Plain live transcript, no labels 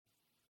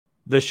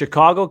The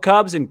Chicago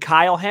Cubs and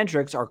Kyle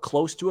Hendricks are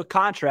close to a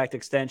contract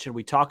extension.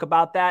 We talk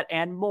about that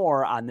and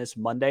more on this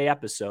Monday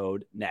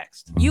episode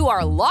next. You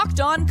are Locked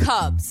On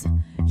Cubs,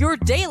 your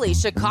daily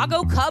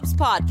Chicago Cubs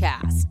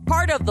podcast,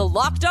 part of the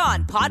Locked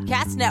On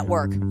Podcast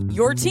Network,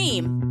 your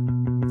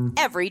team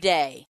every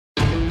day.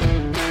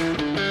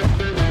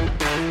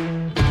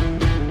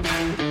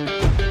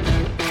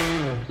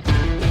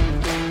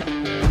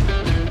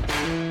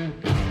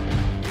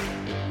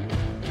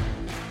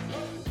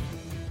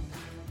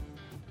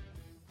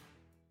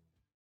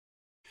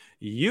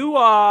 You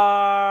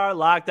are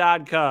Locked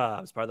On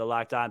Cubs, part of the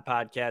Locked On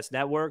Podcast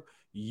Network,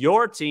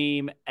 your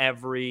team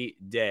every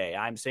day.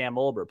 I'm Sam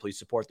Olber. Please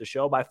support the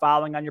show by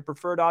following on your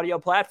preferred audio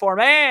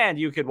platform, and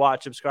you could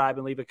watch, subscribe,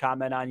 and leave a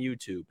comment on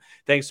YouTube.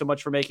 Thanks so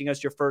much for making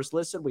us your first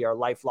listen. We are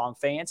lifelong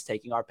fans,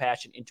 taking our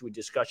passion into a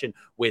discussion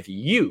with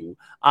you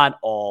on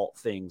all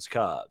things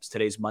Cubs.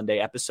 Today's Monday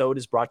episode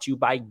is brought to you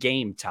by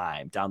Game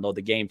Time. Download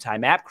the Game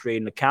Time app,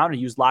 create an account,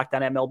 and use Locked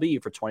On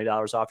MLB for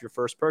 $20 off your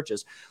first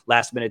purchase.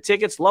 Last-minute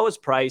tickets,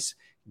 lowest price,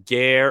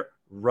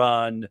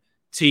 guaranteed.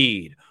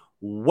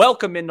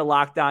 Welcome into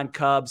Locked On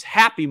Cubs.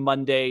 Happy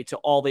Monday to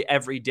all the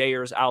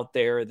everydayers out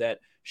there that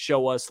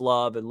show us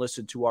love and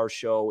listen to our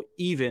show,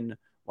 even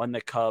when the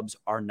Cubs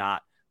are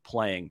not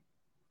playing.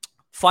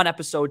 Fun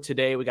episode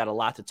today. We got a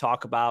lot to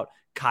talk about.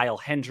 Kyle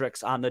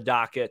Hendricks on the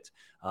docket.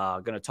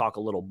 Going to talk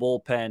a little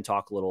bullpen,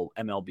 talk a little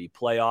MLB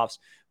playoffs.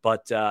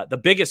 But the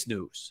biggest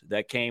news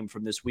that came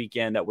from this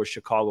weekend that was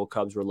Chicago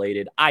Cubs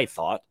related, I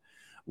thought,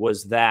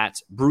 was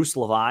that Bruce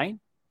Levine,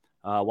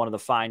 one of the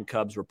fine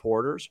Cubs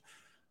reporters,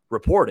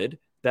 reported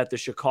that the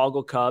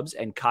Chicago Cubs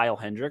and Kyle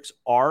Hendricks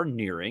are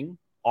nearing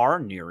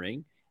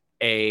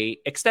a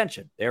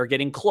extension. They're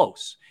getting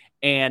close.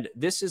 And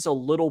this is a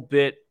little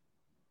bit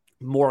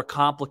more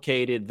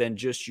complicated than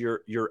just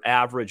your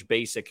average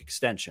basic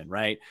extension,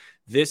 right?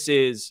 This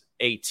is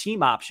a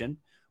team option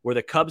where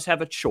the Cubs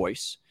have a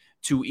choice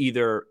to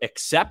either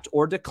accept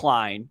or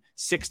decline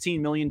 $16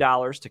 million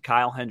to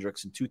Kyle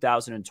Hendricks in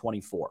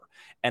 2024.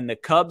 And the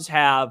Cubs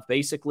have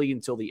basically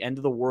until the end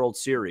of the World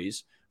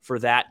Series for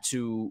that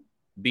to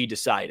be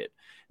decided.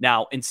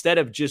 Now, instead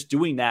of just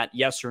doing that,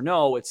 yes or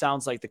no, it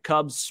sounds like the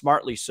Cubs,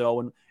 smartly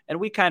so, and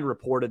we kind of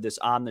reported this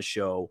on the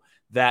show,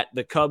 that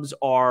the Cubs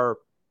are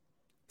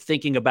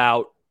thinking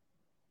about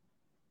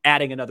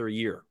adding another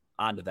year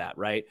onto that,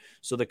 right?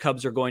 So the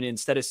Cubs are going to,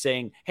 instead of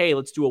saying, hey,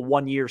 let's do a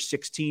 1 year,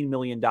 $16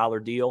 million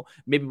deal,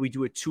 maybe we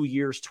do a 2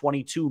 years,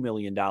 $22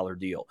 million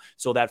deal.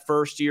 So that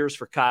first year is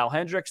for Kyle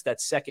Hendricks.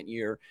 That second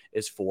year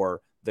is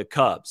for the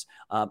Cubs.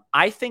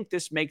 I think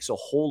this makes a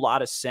whole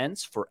lot of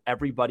sense for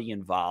everybody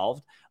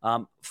involved.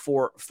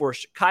 For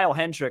Kyle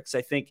Hendricks,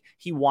 I think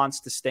he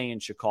wants to stay in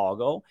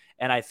Chicago,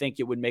 and I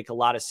think it would make a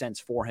lot of sense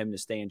for him to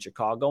stay in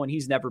Chicago. And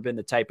he's never been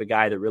the type of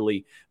guy that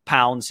really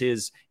pounds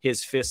his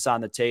fists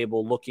on the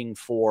table looking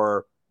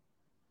for,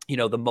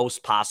 the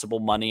most possible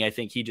money. I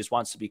think he just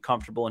wants to be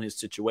comfortable in his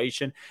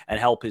situation and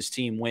help his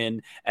team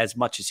win as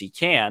much as he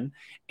can.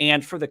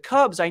 And for the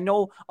Cubs, I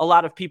know a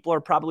lot of people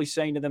are probably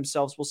saying to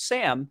themselves, well,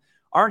 Sam,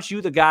 aren't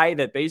you the guy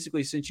that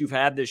basically, since you've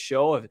had this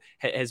show,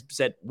 has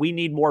said we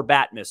need more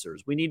bat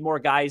missers? We need more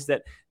guys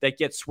that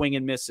get swing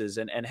and misses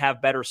and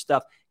have better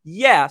stuff.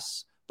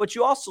 Yes, but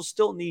you also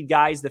still need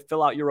guys that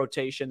fill out your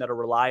rotation that are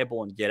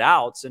reliable and get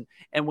outs.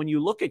 And when you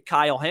look at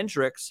Kyle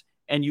Hendricks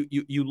and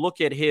you look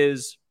at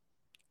his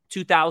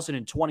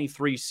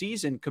 2023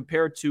 season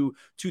compared to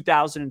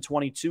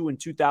 2022 and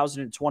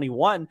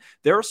 2021,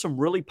 there are some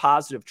really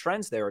positive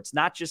trends there. It's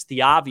not just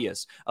the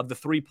obvious of the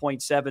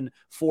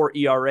 3.74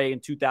 ERA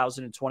in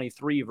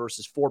 2023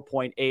 versus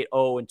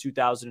 4.80 in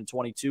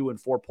 2022 and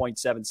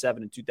 4.77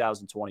 in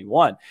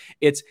 2021.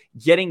 It's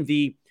getting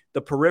the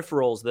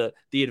peripherals,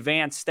 the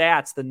advanced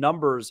stats, the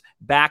numbers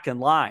back in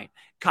line.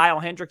 Kyle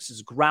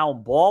Hendricks'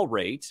 ground ball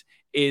rate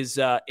is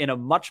in a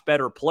much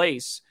better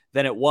place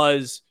than it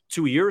was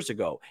 2 years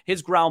ago.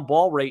 His ground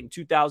ball rate in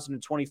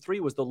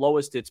 2023 was the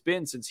lowest it's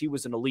been since he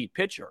was an elite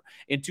pitcher.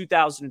 In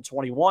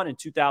 2021 and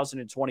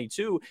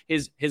 2022,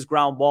 his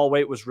ground ball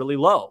rate was really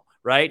low,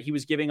 right? He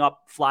was giving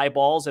up fly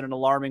balls at an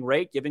alarming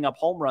rate, giving up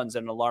home runs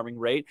at an alarming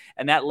rate,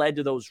 and that led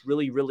to those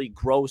really, really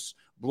gross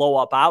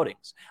blow-up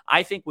outings.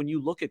 I think when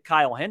you look at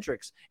Kyle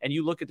Hendricks and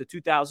you look at the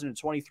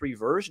 2023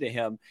 version of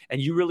him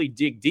and you really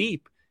dig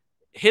deep,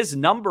 his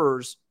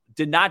numbers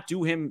did not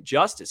do him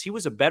justice. He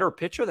was a better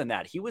pitcher than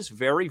that. He was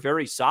very,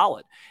 very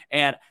solid.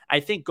 And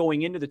I think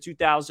going into the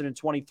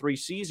 2023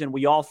 season,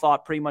 we all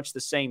thought pretty much the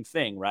same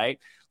thing, right?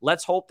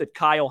 Let's hope that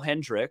Kyle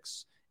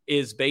Hendricks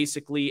is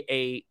basically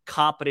a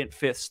competent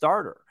fifth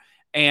starter.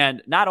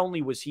 And not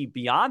only was he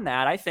beyond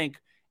that, I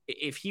think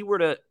if he were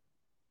to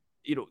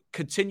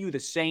continue the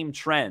same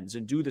trends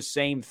and do the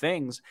same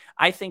things,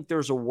 I think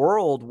there's a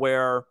world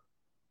where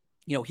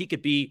he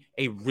could be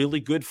a really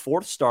good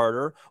fourth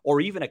starter or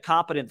even a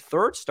competent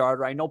third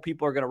starter. I know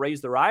people are going to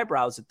raise their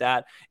eyebrows at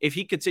that. If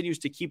he continues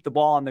to keep the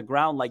ball on the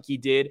ground like he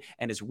did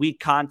and his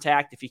weak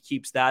contact, if he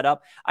keeps that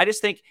up, I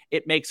just think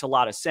it makes a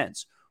lot of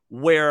sense.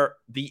 Where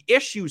the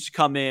issues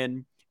come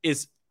in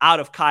is out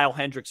of Kyle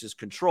Hendricks'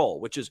 control,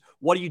 which is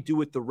what do you do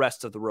with the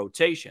rest of the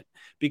rotation?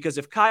 Because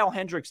if Kyle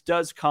Hendricks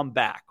does come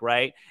back,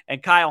 right,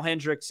 and Kyle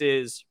Hendricks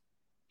is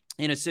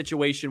in a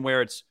situation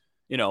where it's,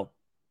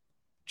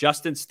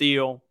 Justin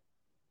Steele,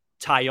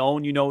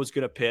 Tyone, is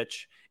going to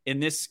pitch. In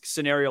this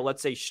scenario,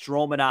 let's say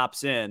Stroman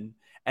opts in,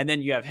 and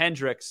then you have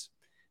Hendricks.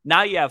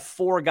 Now you have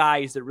 4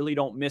 guys that really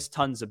don't miss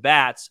tons of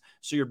bats,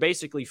 so you're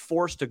basically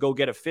forced to go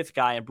get a 5th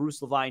guy, and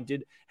Bruce Levine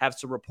did have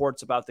some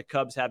reports about the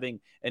Cubs having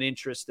an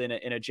interest in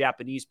a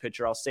Japanese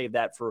pitcher. I'll save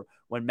that for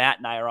when Matt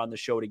and I are on the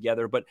show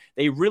together, but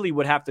they really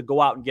would have to go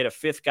out and get a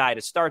 5th guy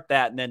to start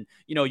that, and then,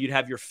 you'd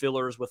have your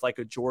fillers with like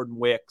a Jordan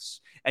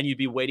Wicks, and you'd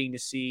be waiting to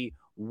see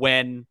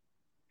when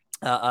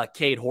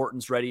Cade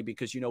Horton's ready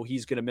because,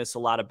 he's going to miss a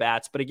lot of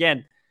bats. But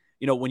again,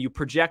 when you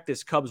project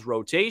this Cubs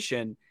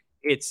rotation,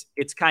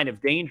 it's kind of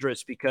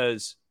dangerous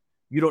because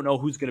you don't know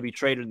who's going to be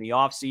traded in the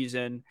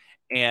offseason.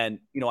 And,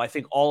 I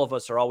think all of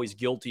us are always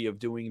guilty of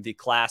doing the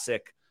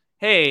classic,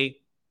 hey,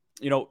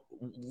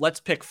 let's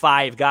pick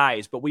 5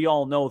 guys. But we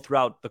all know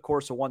throughout the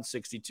course of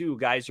 162,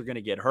 guys are going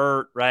to get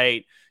hurt,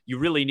 right? You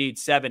really need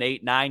 7,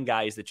 8, 9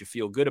 guys that you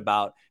feel good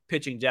about.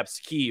 Pitching depth's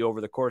key over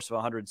the course of a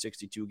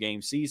 162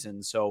 game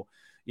season. So,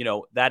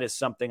 that is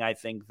something I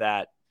think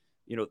that,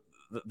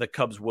 the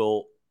Cubs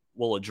will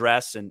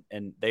address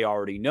and they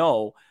already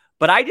know.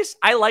 But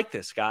I like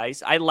this,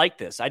 guys. I like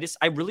this.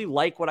 I really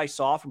like what I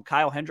saw from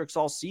Kyle Hendricks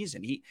all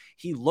season.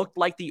 He looked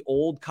like the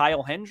old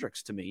Kyle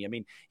Hendricks to me. I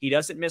mean, he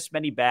doesn't miss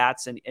many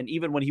bats, and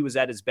even when he was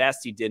at his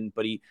best, he didn't,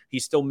 but he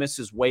still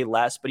misses way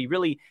less. But he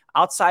really,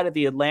 outside of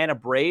the Atlanta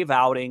Brave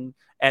outing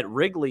at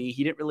Wrigley,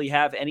 he didn't really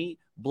have any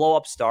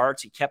blow-up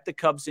starts. He kept the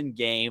Cubs in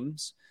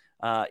games.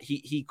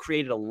 He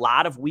created a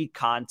lot of weak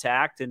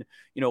contact. And,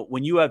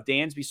 when you have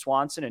Dansby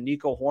Swanson and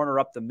Nico Horner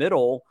up the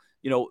middle,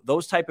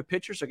 those type of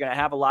pitchers are going to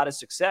have a lot of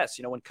success.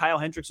 When Kyle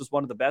Hendricks was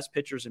one of the best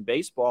pitchers in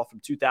baseball from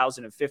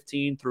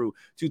 2015 through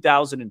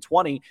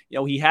 2020,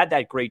 he had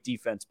that great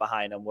defense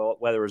behind him,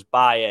 whether it was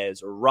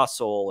Baez or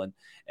Russell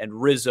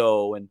and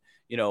Rizzo and,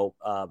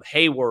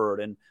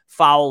 Hayward and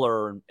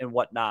Fowler and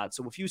whatnot.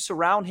 So if you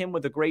surround him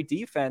with a great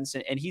defense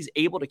and he's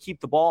able to keep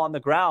the ball on the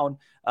ground,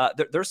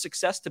 there's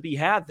success to be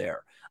had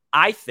there.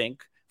 I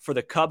think for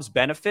the Cubs'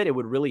 benefit, it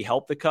would really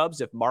help the Cubs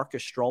if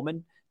Marcus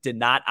Stroman did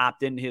not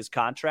opt into his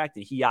contract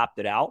and he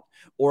opted out,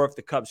 or if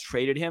the Cubs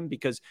traded him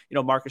because,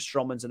 Marcus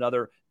Stroman's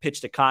another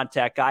pitch to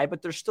contact guy,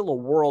 but there's still a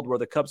world where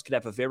the Cubs could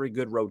have a very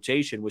good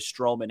rotation with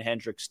Stroman,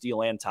 Hendricks,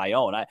 Steele, and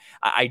Tyone.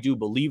 I do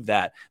believe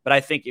that, but I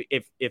think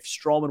if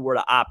Stroman were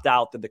to opt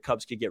out, then the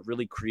Cubs could get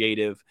really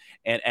creative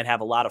and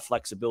have a lot of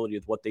flexibility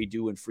with what they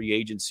do in free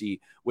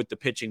agency with the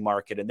pitching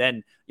market. And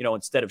then,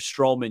 instead of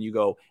Stroman, you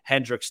go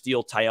Hendricks,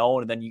 Steele,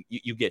 Tyone, and then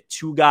you get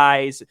 2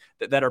 guys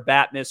that are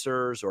bat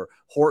missers, or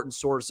Horton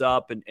soars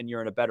up and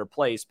you're in a better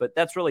place, but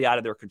that's really out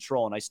of their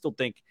control. And I still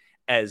think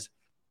as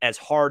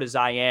hard as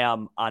I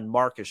am on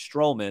Marcus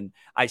Stroman,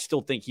 I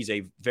still think he's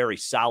a very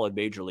solid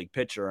major league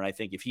pitcher. And I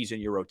think if he's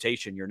in your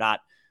rotation, you're not,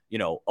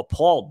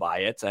 appalled by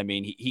it. I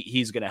mean,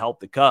 he's going to help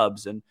the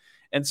Cubs.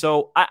 And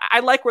so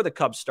I like where the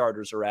Cubs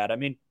starters are at. I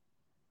mean,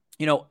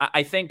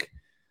 I think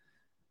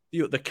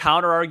the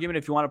counter argument,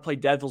 if you want to play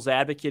devil's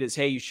advocate, is,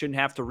 hey, you shouldn't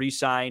have to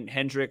re-sign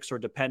Hendricks or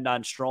depend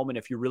on Stroman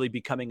if you're really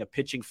becoming a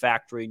pitching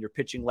factory and your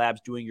pitching lab's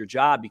doing your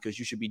job, because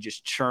you should be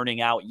just churning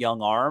out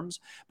young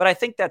arms. But I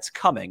think that's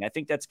coming. I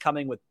think that's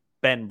coming with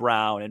Ben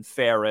Brown and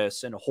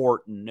Ferris and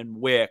Horton and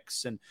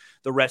Wicks and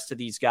the rest of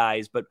these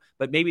guys. But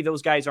maybe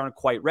those guys aren't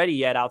quite ready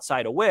yet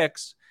outside of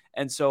Wicks.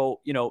 And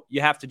so,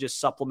 you have to just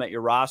supplement your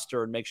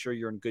roster and make sure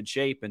you're in good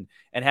shape. And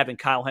having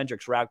Kyle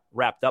Hendricks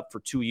wrapped up for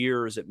 2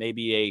 years at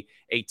maybe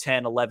a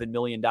 $10, $11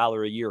 million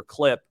a year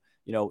clip,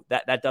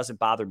 that doesn't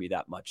bother me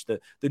that much.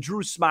 The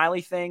Drew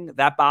Smiley thing,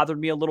 that bothered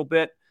me a little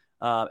bit.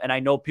 And I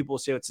know people will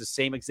say it's the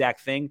same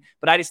exact thing,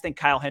 but I just think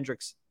Kyle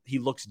Hendricks, he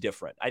looks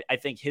different. I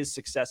think his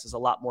success is a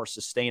lot more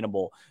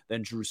sustainable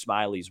than Drew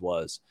Smiley's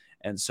was.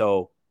 And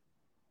so,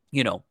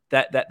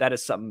 that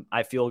is something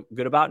I feel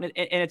good about. And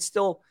it's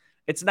still,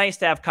 it's nice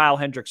to have Kyle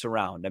Hendricks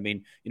around. I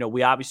mean,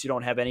 we obviously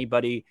don't have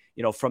anybody,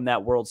 from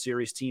that World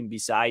Series team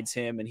besides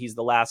him, and he's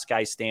the last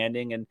guy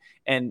standing.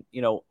 And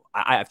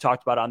I've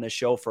talked about on this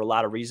show for a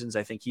lot of reasons.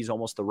 I think he's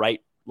almost the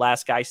right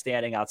last guy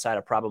standing outside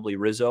of probably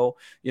Rizzo,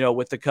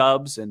 with the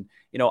Cubs. And,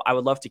 I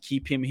would love to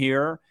keep him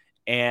here.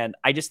 And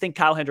I just think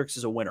Kyle Hendricks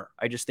is a winner.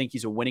 I just think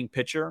he's a winning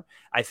pitcher.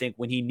 I think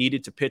when he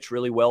needed to pitch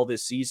really well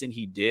this season,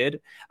 he did.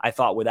 I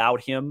thought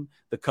without him,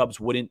 the Cubs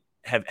wouldn't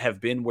have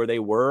been where they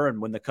were.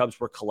 And when the Cubs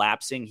were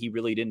collapsing, he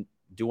really didn't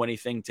do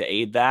anything to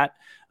aid that.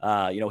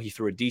 He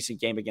threw a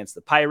decent game against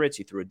the Pirates.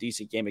 He threw a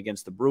decent game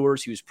against the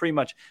Brewers. He was pretty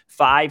much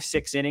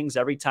 5-6 innings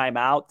every time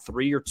out,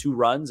 3 or 2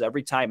 runs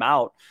every time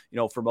out,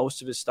 for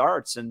most of his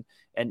starts. And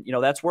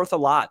that's worth a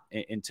lot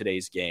in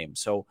today's game.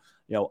 So,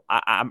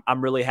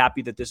 I'm really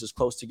happy that this is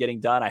close to getting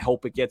done. I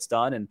hope it gets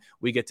done and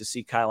we get to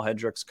see Kyle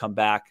Hendricks come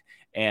back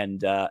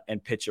and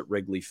pitch at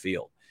Wrigley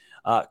Field.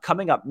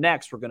 Coming up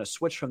next, we're going to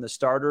switch from the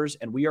starters,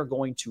 and we are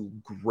going to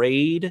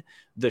grade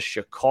the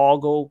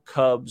Chicago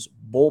Cubs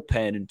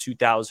bullpen in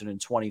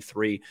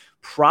 2023,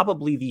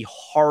 probably the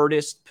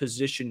hardest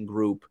position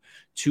group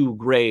to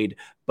grade.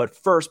 But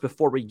first,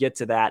 before we get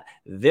to that,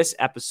 this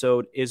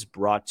episode is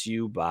brought to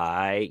you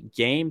by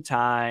Game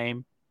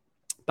Time.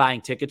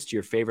 Buying tickets to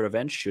your favorite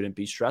events shouldn't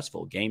be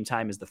stressful. Game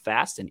Time is the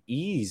fast and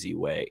easy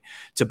way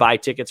to buy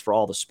tickets for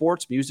all the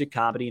sports, music,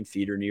 comedy, and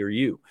theater near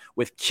you.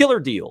 With killer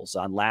deals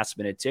on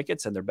last-minute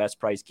tickets and their best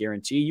price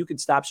guarantee, you can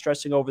stop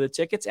stressing over the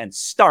tickets and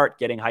start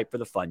getting hyped for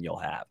the fun you'll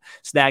have.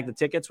 Snag the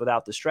tickets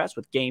without the stress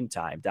with Game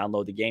Time.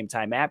 Download the Game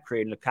Time app,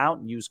 create an account,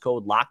 and use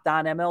code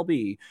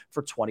LOCKEDONMLB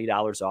for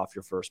 $20 off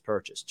your first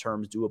purchase.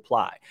 Terms do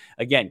apply.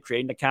 Again,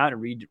 create an account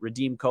and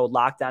redeem code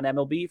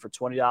LOCKEDONMLB for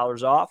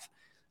 $20 off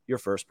your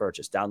first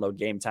purchase. Download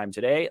Game Time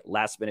today.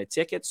 Last minute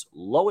tickets,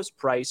 lowest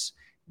price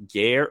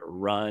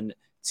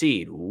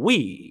guaranteed.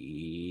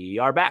 We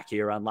are back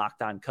here on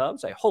Locked On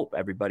Cubs. I hope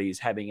everybody is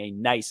having a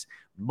nice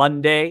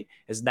Monday,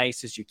 as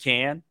nice as you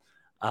can.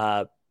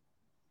 Bullpen,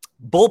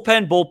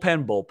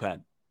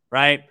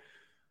 right?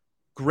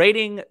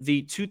 Grading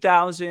the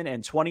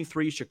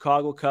 2023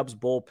 Chicago Cubs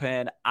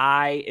bullpen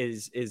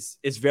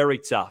is very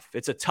tough.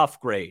 It's a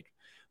tough grade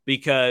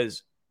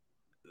because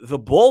the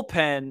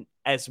bullpen,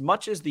 as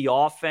much as the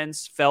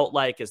offense felt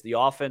like as the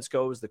offense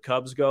goes, the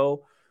Cubs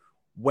go,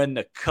 when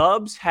the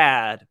Cubs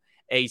had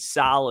a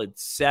solid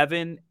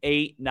 7,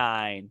 8,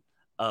 9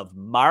 of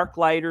Mark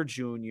Leiter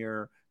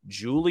Jr.,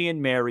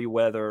 Julian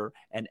Merryweather,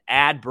 and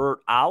Adbert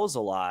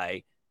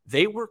Alzolay,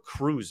 they were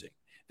cruising.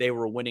 They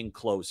were winning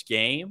close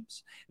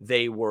games.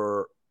 They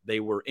were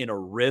in a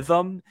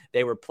rhythm.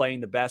 They were playing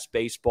the best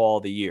baseball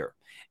of the year.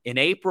 In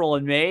April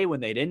and May, when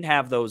they didn't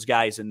have those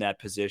guys in that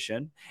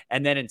position,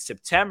 and then in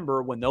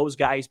September, when those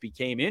guys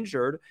became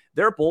injured,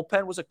 their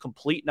bullpen was a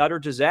complete and utter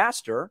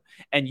disaster.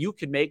 And you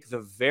can make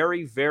the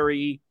very,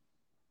 very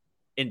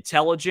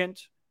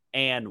intelligent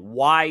and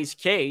wise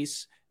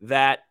case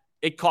that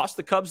it cost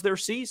the Cubs their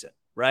season,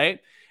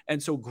 right?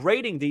 And so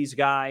grading these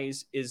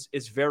guys is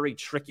very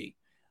tricky.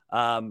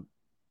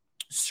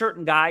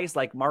 Certain guys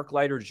like Mark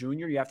Leiter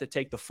Jr., you have to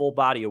take the full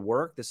body of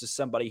work. This is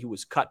somebody who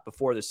was cut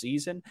before the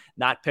season,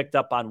 not picked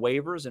up on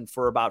waivers, and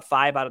for about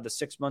 5 out of the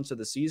 6 months of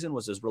the season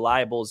was as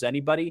reliable as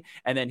anybody.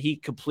 And then he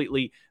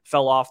completely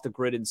fell off the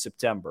grid in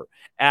September.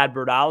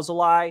 Adbert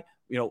Alzolay,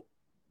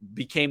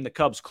 became the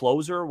Cubs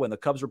closer when the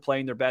Cubs were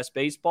playing their best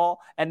baseball,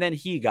 and then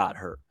he got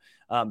hurt.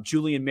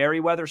 Julian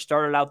Merryweather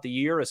started out the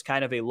year as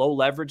kind of a low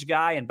leverage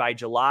guy, and by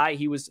July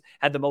he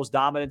had the most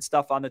dominant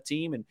stuff on the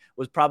team and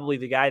was probably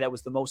the guy that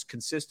was the most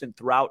consistent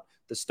throughout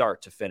the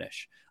start to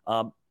finish.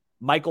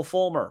 Michael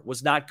Fulmer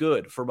was not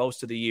good for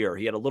most of the year.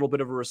 He had a little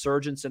bit of a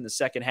resurgence in the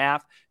second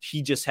half.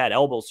 He just had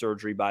elbow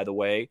surgery, by the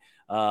way,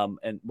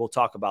 and we'll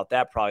talk about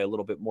that probably a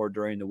little bit more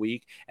during the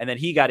week. And then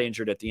he got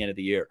injured at the end of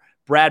the year.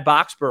 Brad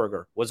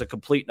Boxberger was a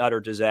complete and utter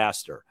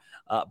disaster.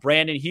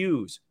 Brandon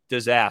Hughes,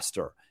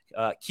 disaster.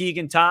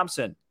 Keegan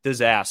Thompson,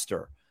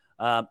 disaster.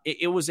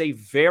 It was a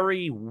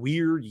very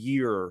weird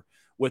year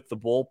with the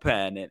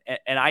bullpen.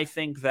 And I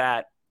think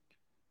that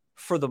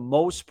for the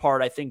most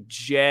part, I think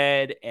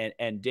Jed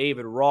and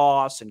David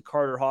Ross and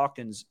Carter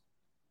Hawkins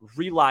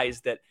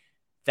realized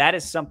that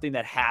is something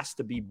that has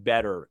to be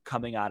better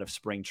coming out of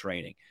spring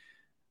training.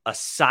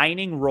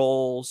 Assigning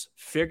roles,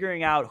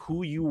 figuring out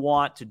who you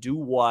want to do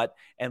what,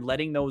 and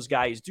letting those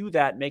guys do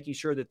that, making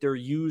sure that they're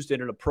used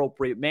in an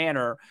appropriate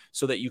manner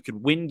so that you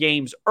can win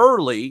games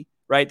early,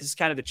 right? This is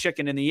kind of the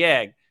chicken and the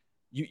egg.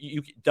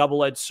 You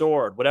double-edged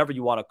sword, whatever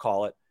you want to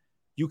call it.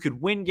 You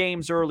could win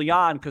games early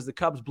on because the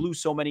Cubs blew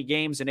so many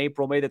games in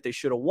April, May that they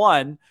should have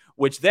won,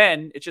 which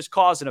then it just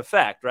caused an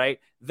effect, right?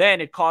 Then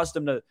it caused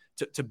them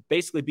to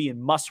basically be in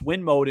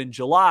must-win mode in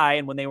July.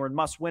 And when they were in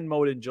must-win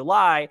mode in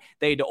July,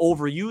 they had to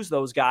overuse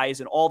those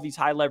guys in all these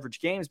high-leverage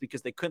games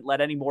because they couldn't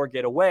let any more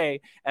get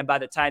away. And by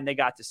the time they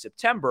got to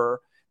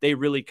September, they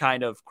really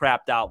kind of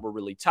crapped out and were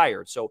really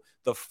tired. So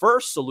the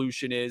first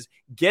solution is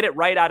get it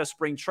right out of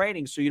spring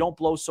training so you don't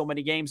blow so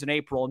many games in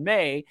April and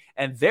May.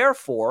 And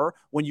therefore,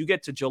 when you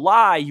get to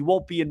July, you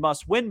won't be in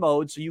must-win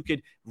mode, so you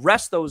could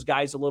rest those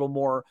guys a little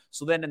more.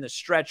 So then in the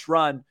stretch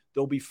run,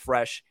 they'll be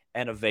fresh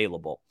and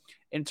available.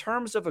 In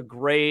terms of a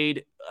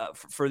grade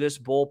for this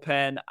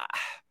bullpen,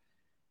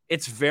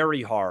 it's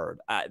very hard.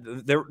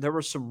 There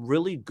were some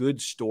really good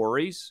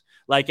stories,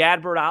 like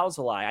Adbert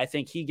Alzolay. I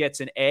think he gets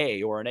an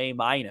A or an A-.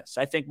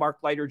 I think Mark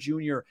Leiter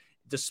Jr.,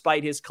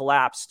 despite his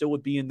collapse, still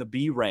would be in the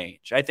B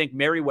range. I think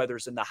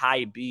Merryweather's in the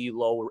high B,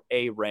 low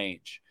A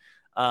range.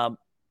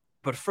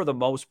 But for the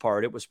most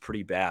part, it was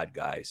pretty bad,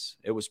 guys.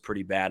 It was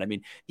pretty bad. I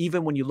mean,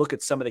 even when you look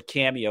at some of the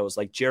cameos,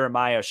 like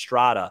Jeremiah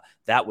Estrada,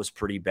 that was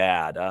pretty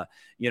bad.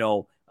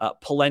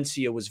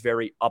 Palencia was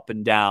very up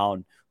and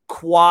down.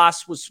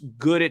 Quas was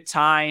good at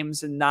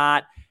times and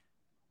not.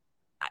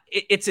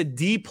 It's a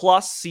D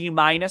plus, C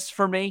minus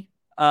for me.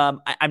 I'm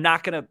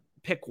not going to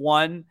pick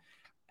one.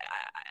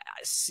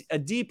 A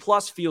D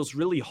plus feels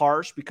really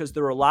harsh because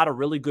there are a lot of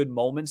really good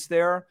moments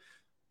there.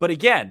 But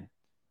again,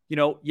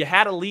 you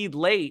had a lead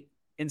late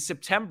in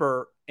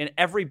September in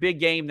every big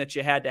game that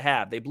you had to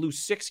have. They blew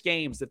 6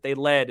 games that they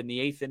led in the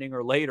 8th inning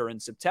or later in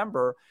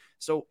September.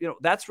 So,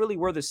 that's really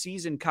where the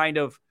season kind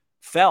of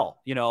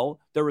fell.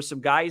 There were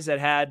some guys that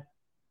had,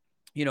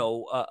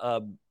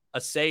 a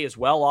say as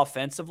well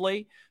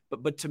offensively.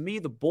 But to me,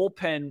 the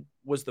bullpen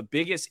was the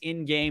biggest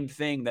in-game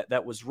thing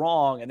that was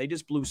wrong, and they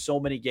just blew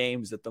so many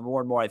games that the more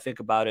and more I think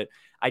about it,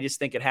 I just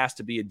think it has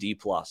to be a D+.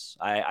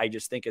 I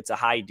just think it's a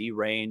high D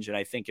range, and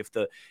I think if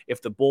the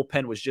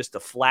bullpen was just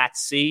a flat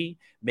C,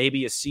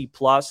 maybe a C+,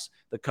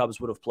 the Cubs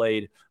would have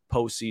played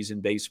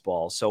postseason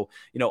baseball. So,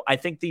 I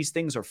think these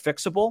things are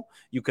fixable.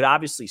 You could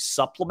obviously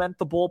supplement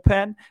the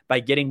bullpen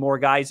by getting more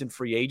guys in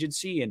free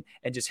agency and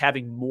just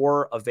having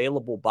more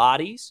available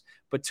bodies.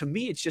 But to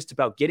me, it's just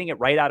about getting it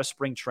right out of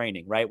spring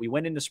training, right? We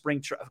went into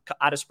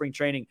out of spring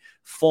training,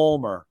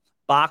 Fulmer,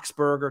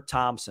 Boxberger,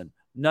 Thompson.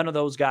 None of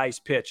those guys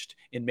pitched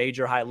in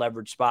major high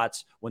leverage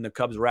spots when the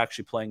Cubs were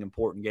actually playing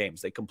important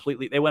games. They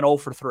went 0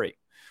 for 3.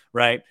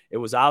 Right. It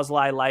was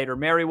Osley, Leiter,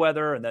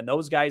 Merriweather, and then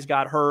those guys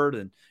got hurt,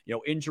 and,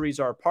 injuries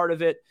are a part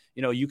of it.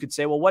 You could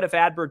say, well, what if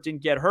Adbert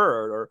didn't get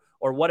hurt,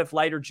 or what if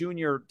Leiter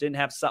Jr. didn't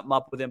have something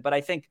up with him? But I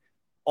think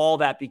all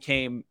that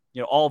became,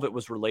 all of it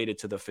was related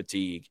to the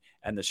fatigue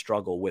and the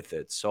struggle with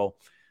it. So,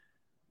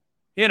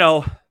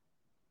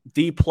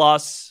 D+,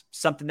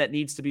 something that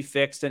needs to be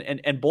fixed,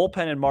 and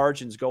bullpen and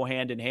margins go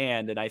hand in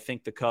hand. And I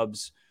think the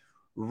Cubs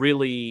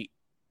really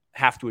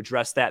have to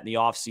address that in the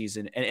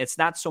offseason. And it's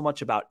not so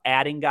much about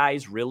adding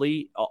guys,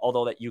 really,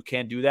 although that you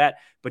can do that,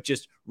 but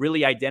just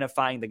really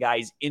identifying the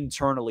guys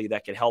internally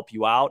that can help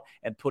you out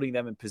and putting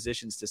them in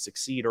positions to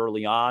succeed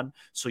early on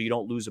so you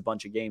don't lose a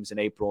bunch of games in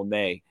April and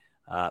May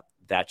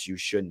that you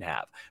shouldn't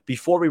have.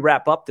 Before we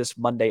wrap up this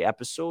Monday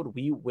episode,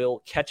 we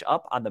will catch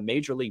up on the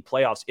Major League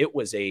playoffs. It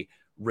was a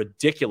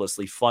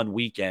ridiculously fun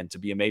weekend to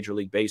be a Major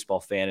League Baseball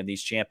fan in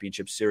these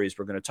championship series.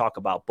 We're going to talk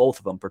about both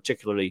of them,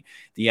 particularly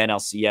the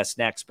NLCS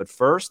next. But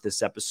first,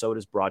 this episode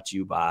is brought to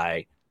you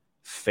by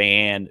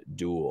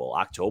FanDuel.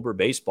 October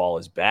baseball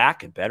is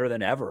back and better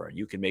than ever, and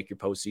you can make your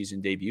postseason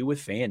debut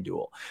with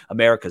FanDuel,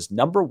 America's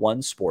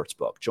 #1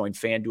 sportsbook. Join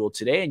FanDuel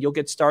today, and you'll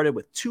get started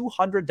with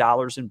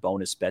 $200 in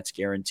bonus bets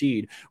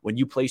guaranteed when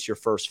you place your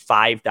first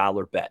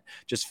 $5 bet.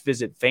 Just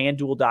visit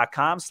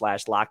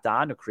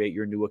FanDuel.com/lockedon to create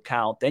your new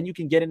account. Then you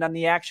can get in on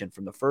the action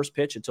from the first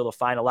pitch until the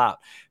final out.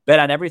 Bet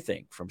on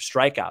everything from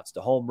strikeouts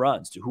to home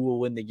runs to who will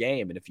win the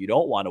game. And if you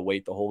don't want to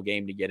wait the whole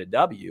game to get a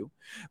W,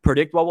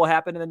 predict what will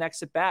happen in the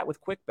next at bat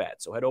with quick bets.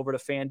 So head over to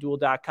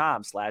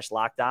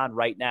FanDuel.com/lockedon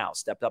right now.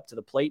 Step up to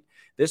the plate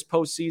this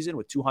postseason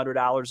with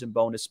 $200 in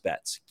bonus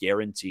bets,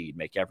 guaranteed.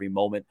 Make every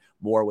moment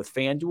more with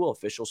FanDuel,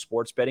 official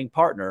sports betting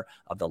partner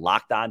of the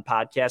Locked On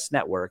Podcast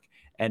Network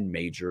and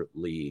Major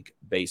League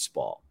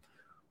Baseball.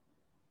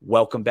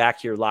 Welcome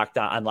back here, Locked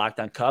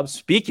On Cubs.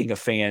 Speaking of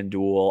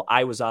FanDuel,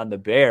 I was on the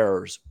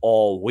Bears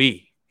all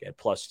week at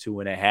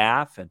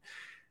 +2.5, and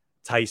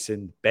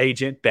Tyson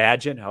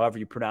Bagent, however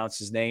you pronounce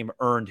his name,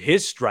 earned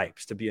his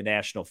stripes to be a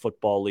National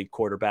Football League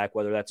quarterback,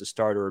 whether that's a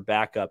starter or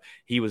backup.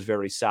 He was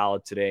very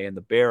solid today. And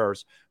the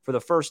Bears, for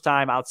the first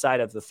time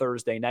outside of the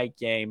Thursday night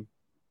game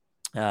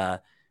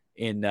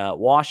in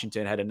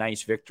Washington, had a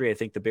nice victory. I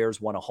think the Bears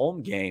won a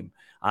home game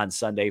on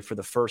Sunday for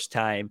the first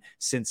time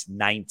since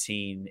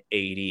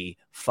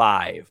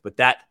 1985. But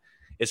that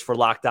is for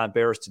Locked On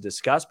Bears to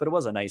discuss, but it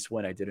was a nice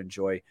win. I did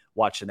enjoy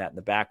watching that in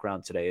the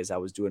background today as I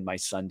was doing my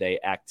Sunday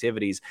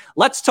activities.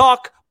 Let's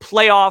talk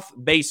playoff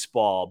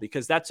baseball,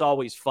 because that's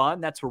always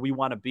fun. That's where we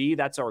want to be.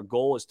 That's our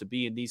goal, is to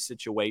be in these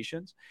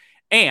situations.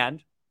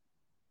 And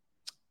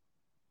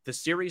the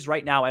series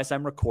right now, as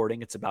I'm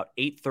recording, it's about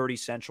 8:30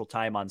 Central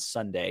Time on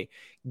Sunday.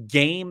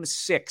 Game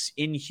 6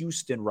 in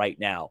Houston right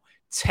now.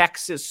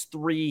 Texas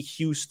 3,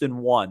 Houston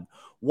 1.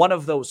 One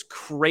of those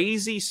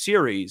crazy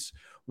series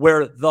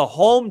where the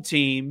home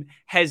team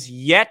has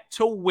yet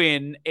to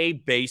win a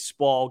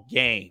baseball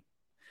game.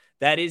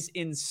 That is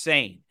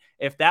insane.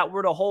 If that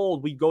were to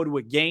hold, we'd go to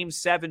a Game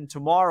 7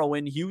 tomorrow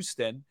in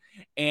Houston,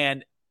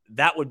 and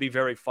that would be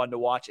very fun to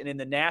watch. And in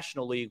the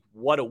National League,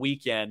 what a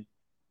weekend.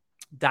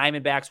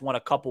 Diamondbacks won a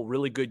couple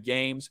really good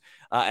games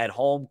at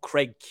home.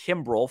 Craig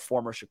Kimbrell,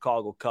 former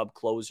Chicago Cub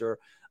closer,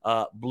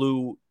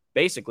 blew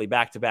basically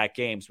back-to-back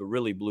games, but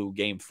really blew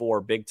Game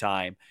 4 big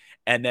time.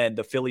 And then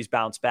the Phillies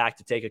bounced back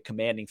to take a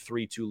commanding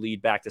 3-2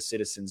 lead back to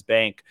Citizens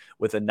Bank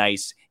with a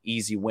nice,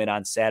 easy win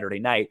on Saturday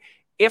night.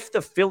 If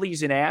the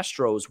Phillies and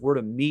Astros were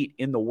to meet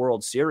in the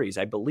World Series,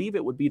 I believe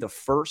it would be the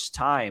first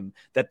time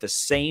that the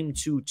same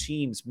two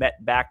teams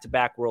met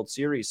back-to-back World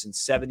Series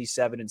since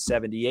 77 and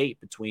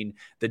 78 between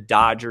the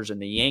Dodgers and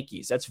the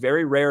Yankees. That's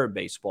very rare in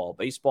baseball.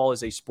 Baseball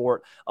is a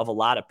sport of a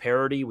lot of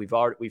parity.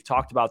 We've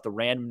talked about the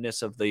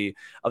randomness of the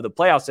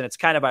playoffs, and it's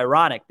kind of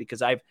ironic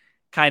because I've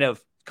kind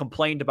of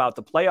complained about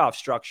the playoff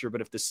structure, but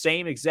if the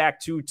same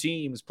exact two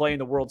teams play in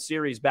the World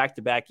Series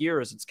back-to-back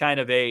years, it's kind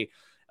of a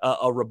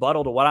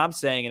rebuttal to what I'm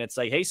saying. And it's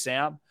like, hey,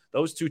 Sam,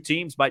 those two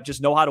teams might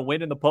just know how to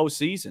win in the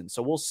postseason.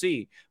 So we'll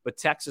see. But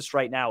Texas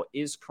right now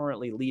is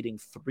currently leading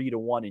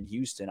 3-1 in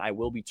Houston. I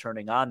will be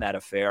turning on that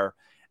affair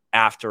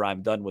after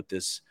I'm done with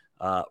this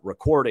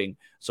recording.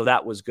 So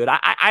that was good.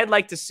 I'd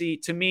like to see,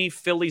 to me,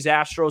 Phillies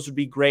Astros would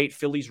be great.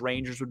 Phillies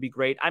Rangers would be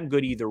great. I'm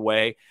good either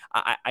way.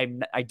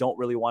 I don't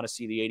really want to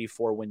see the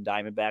 84 win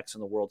Diamondbacks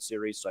in the World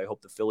Series. So I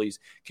hope the Phillies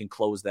can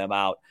close them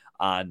out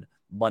on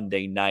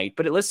Monday night.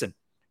 But listen,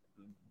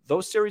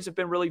 those series have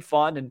been really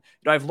fun. And,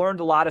 I've learned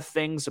a lot of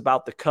things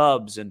about the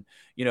Cubs and,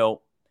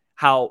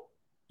 how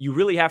you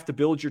really have to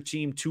build your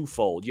team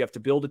twofold. You have to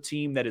build a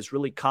team that is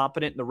really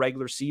competent in the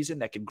regular season,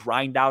 that can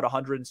grind out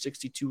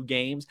 162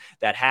 games,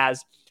 that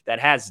has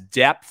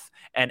depth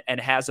and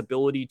has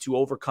ability to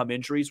overcome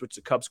injuries, which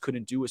the Cubs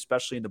couldn't do,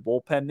 especially in the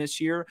bullpen this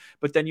year.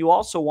 But then you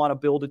also want to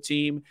build a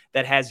team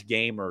that has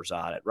gamers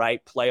on it, right?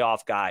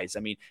 Playoff guys.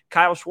 I mean,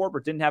 Kyle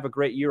Schwarber didn't have a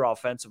great year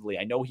offensively.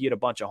 I know he hit a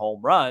bunch of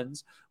home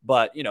runs,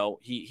 but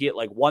he hit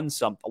like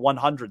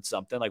 100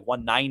 something, like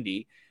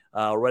 190.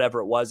 Or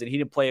whatever it was, and he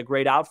didn't play a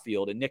great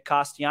outfield, and Nick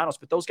Castellanos,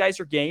 but those guys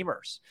are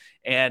gamers.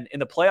 And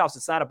in the playoffs,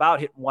 it's not about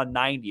hitting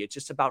 190. It's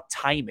just about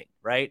timing,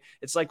 right?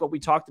 It's like what we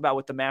talked about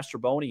with the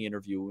Mastroboni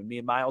interview when me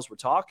and Miles were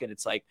talking.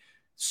 It's like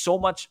so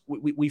much,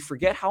 we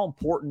forget how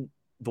important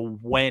the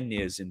when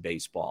is in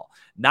baseball.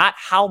 Not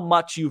how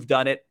much you've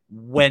done it,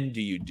 when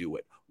do you do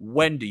it?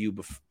 When do you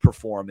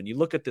perform? And you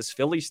look at this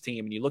Phillies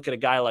team and you look at a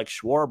guy like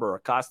Schwarber or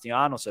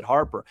Castellanos at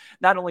Harper.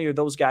 Not only are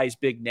those guys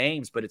big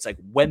names, but it's like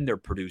when they're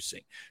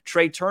producing.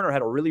 Trey Turner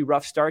had a really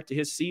rough start to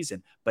his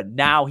season, but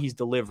now he's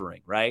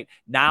delivering, right?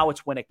 Now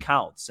it's when it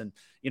counts. And,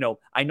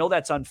 I know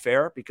that's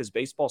unfair because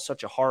baseball is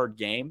such a hard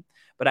game,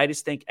 but I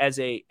just think as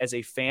a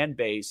fan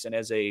base and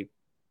as a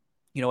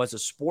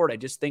sport, I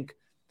just think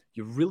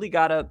you really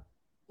got to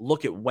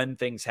look at when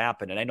things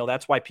happen. And I know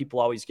that's why people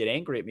always get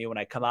angry at me when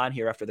I come on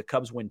here after the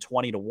Cubs win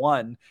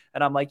 20-1.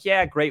 And I'm like,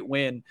 yeah, great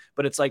win.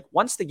 But it's like,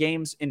 once the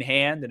game's in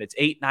hand and it's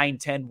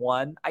 8-9,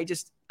 10-1,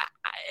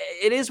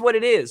 it is what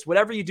it is.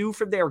 Whatever you do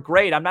from there,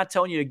 great. I'm not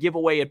telling you to give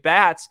away at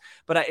bats,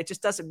 but it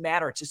just doesn't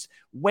matter. It's just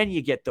when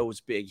you get those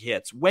big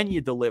hits, when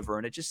you deliver.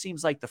 And it just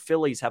seems like the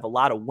Phillies have a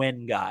lot of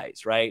when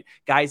guys, right?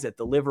 Guys that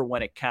deliver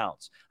when it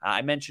counts.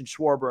 I mentioned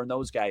Schwarber and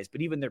those guys,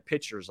 but even their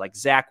pitchers like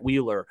Zach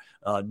Wheeler,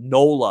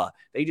 Nola,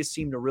 they just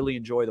seem to really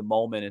enjoy the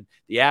moment. And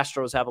the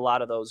Astros have a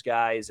lot of those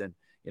guys. And,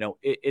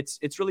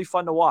 it's really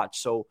fun to watch.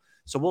 So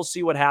we'll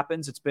see what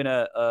happens. It's been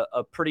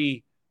a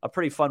pretty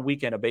fun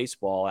weekend of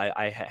baseball.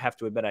 I have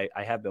to admit,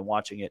 I have been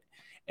watching it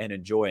and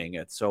enjoying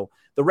it. So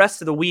the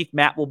rest of the week,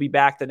 Matt will be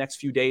back the next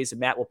few days, and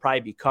Matt will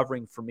probably be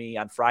covering for me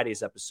on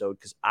Friday's episode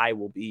because I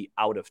will be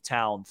out of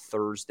town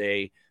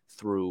Thursday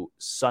through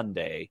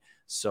Sunday.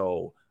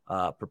 So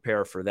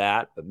prepare for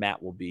that. But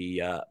Matt will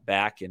be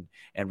back and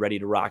ready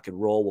to rock and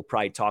roll. We'll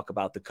probably talk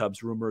about the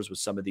Cubs rumors with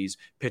some of these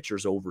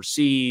pitchers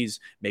overseas,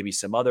 maybe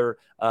some other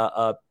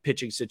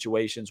pitching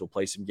situations. We'll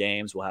play some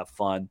games. We'll have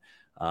fun.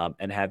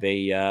 And have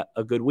a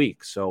good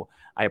week. So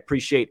I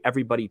appreciate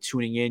everybody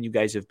tuning in. You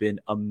guys have been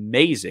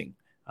amazing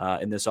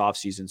in this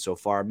offseason so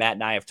far. Matt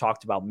and I have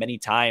talked about many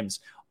times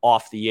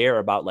off the air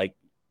about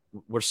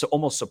we're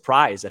almost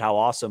surprised at how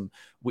awesome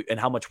and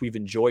how much we've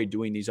enjoyed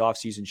doing these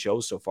offseason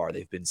shows so far.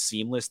 They've been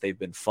seamless. They've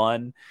been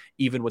fun.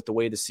 Even with the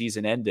way the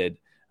season ended,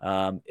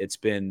 it's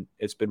been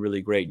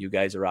really great. You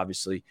guys are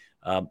obviously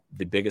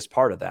the biggest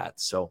part of that.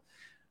 So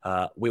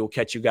we will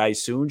catch you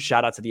guys soon.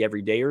 Shout out to the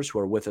everydayers who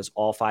are with us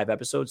all 5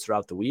 episodes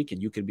throughout the week.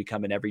 And you can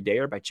become an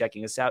everydayer by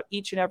checking us out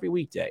each and every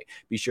weekday.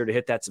 Be sure to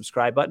hit that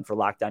subscribe button for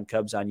Locked On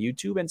Cubs on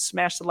YouTube and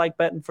smash the like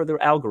button for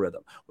their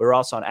algorithm. We're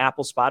also on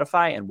Apple,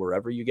 Spotify, and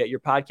wherever you get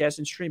your podcast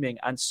and streaming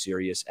on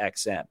Sirius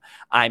XM.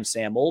 I'm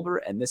Sam Olber,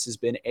 and this has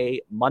been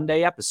a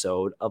Monday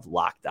episode of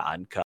Locked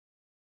On Cubs.